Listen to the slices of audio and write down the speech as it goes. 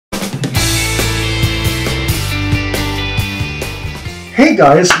Hey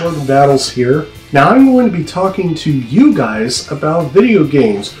guys, Logan Battles here. Now I'm going to be talking to you guys about video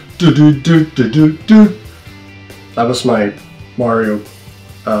games. That was my Mario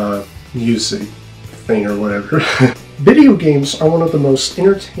music thing or whatever. Video games are one of the most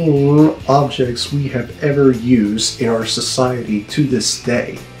entertaining objects we have ever used in our society to this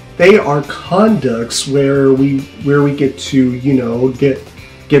day. They are conducts where we get to, you know, get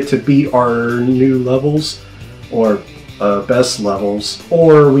to beat our new levels or best levels,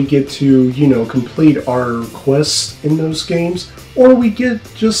 or we get to, you know, complete our quests in those games, or we get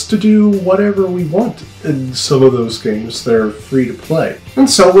just to do whatever we want in some of those games. They're free to play. And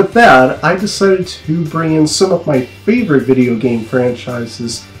so with that, I decided to bring in some of my favorite video game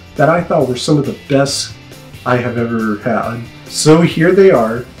franchises that I thought were some of the best I have ever had. So here they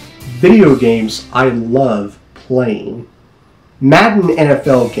are, video games I love playing. Madden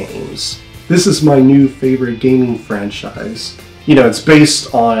NFL games. This is my new favorite gaming franchise. You know, it's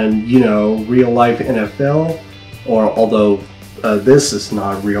based on, you know, real life NFL, or although this is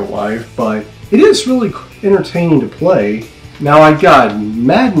not real life, but it is really entertaining to play. Now I got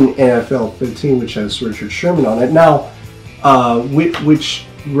Madden NFL 15, which has Richard Sherman on it. Now, which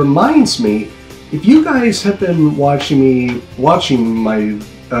reminds me, if you guys have been watching my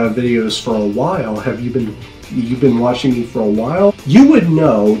videos for a while, you've been watching me for a while, you would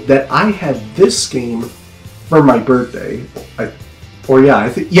know that I had this game for my birthday.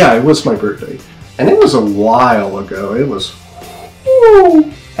 It was my birthday. And it was a while ago. It was,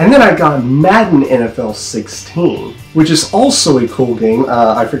 whoo. And then I got Madden NFL 16, which is also a cool game.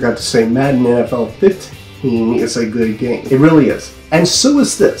 I forgot to say Madden NFL 15 is a good game. It really is. And so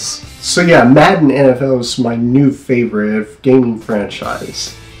is this. So yeah, Madden NFL is my new favorite gaming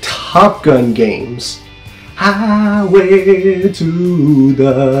franchise. Top Gun games. Highway to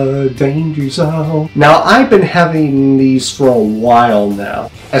the danger zone. Now, I've been having these for a while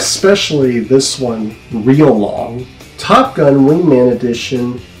now, especially this one, real long. Top Gun Wingman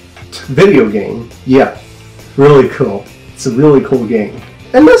Edition video game. Yeah, really cool. It's a really cool game.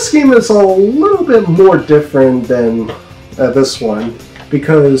 And this game is a little bit more different than this one,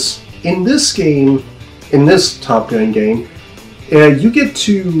 because in this game, in this Top Gun game, you get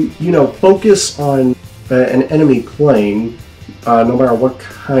to, you know, focus on an enemy plane, no matter what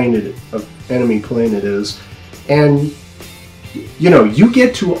kind of enemy plane it is, and you know, you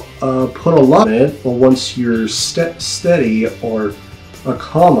get to put a lot in it. But once you're steady or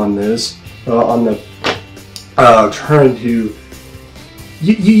calm on this, on the trying to,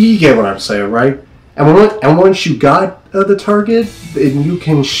 you get what I'm saying, right? And once you got the target, then you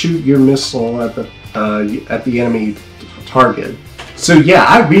can shoot your missile at the enemy target. So yeah,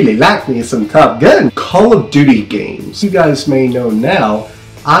 I really like me some Top Gun. Call of Duty games. You guys may know now,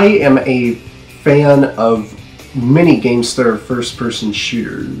 I am a fan of many games that are first-person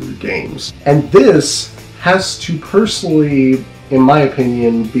shooter games. And this has to personally, in my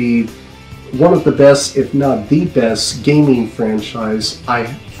opinion, be one of the best, if not the best, gaming franchise,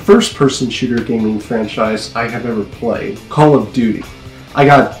 first-person shooter gaming franchise I have ever played. Call of Duty. I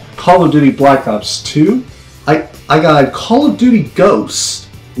got Call of Duty Black Ops 2. I got Call of Duty Ghosts,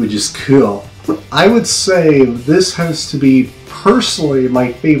 which is cool. I would say this has to be personally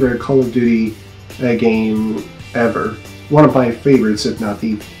my favorite Call of Duty game ever. One of my favorites, if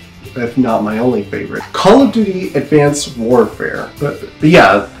not my only favorite. Call of Duty Advanced Warfare. But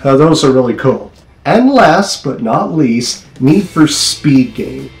yeah, those are really cool. And last but not least, Need for Speed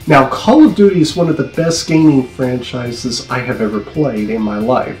game. Now, Call of Duty is one of the best gaming franchises I have ever played in my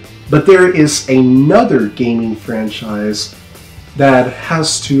life. But there is another gaming franchise that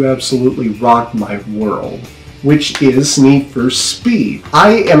has to absolutely rock my world, which is Need for Speed.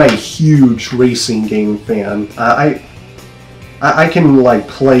 I am a huge racing game fan. I can like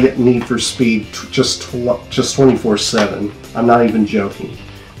play Need for Speed just 24/7. I'm not even joking.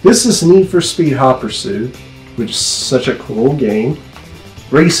 This is Need for Speed Hot Pursuit, which is such a cool game,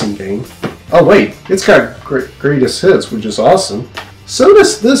 racing game. Oh wait, it's got greatest hits, which is awesome. So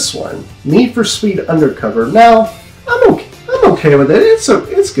does this one, Need for Speed Undercover. Now, I'm okay with it.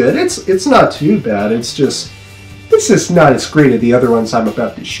 It's good. It's not too bad. It's just not as great as the other ones I'm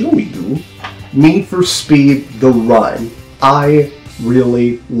about to show you. Need for Speed The Run. I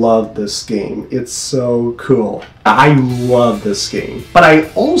really love this game. It's so cool. I love this game. But I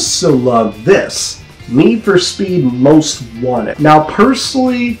also love this. Need for Speed Most Wanted. Now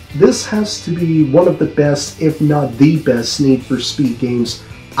personally, this has to be one of the best, if not the best, Need for Speed games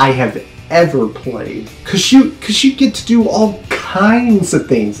I have ever played. Cause you get to do all kinds of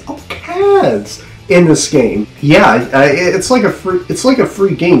things, all kinds in this game. Yeah, it's like a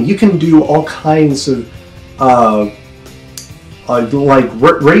free game. You can do all kinds of like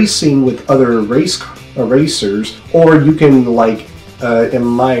racing with other racers, or you can like one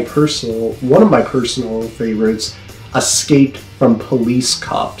of my personal favorites, escape from police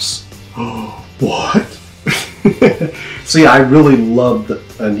cops. What? So yeah, I really love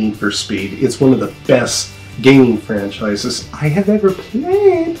Need for Speed. It's one of the best gaming franchises I have ever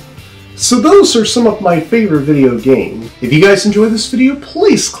played. So those are some of my favorite video games. If you guys enjoyed this video,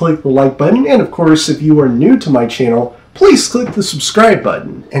 please click the like button. And of course, if you are new to my channel, please click the subscribe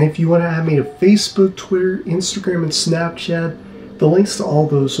button. And if you want to add me to Facebook, Twitter, Instagram, and Snapchat, the links to all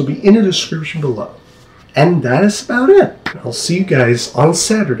those will be in the description below. And that is about it. I'll see you guys on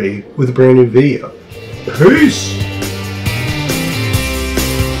Saturday with a brand new video. Peace!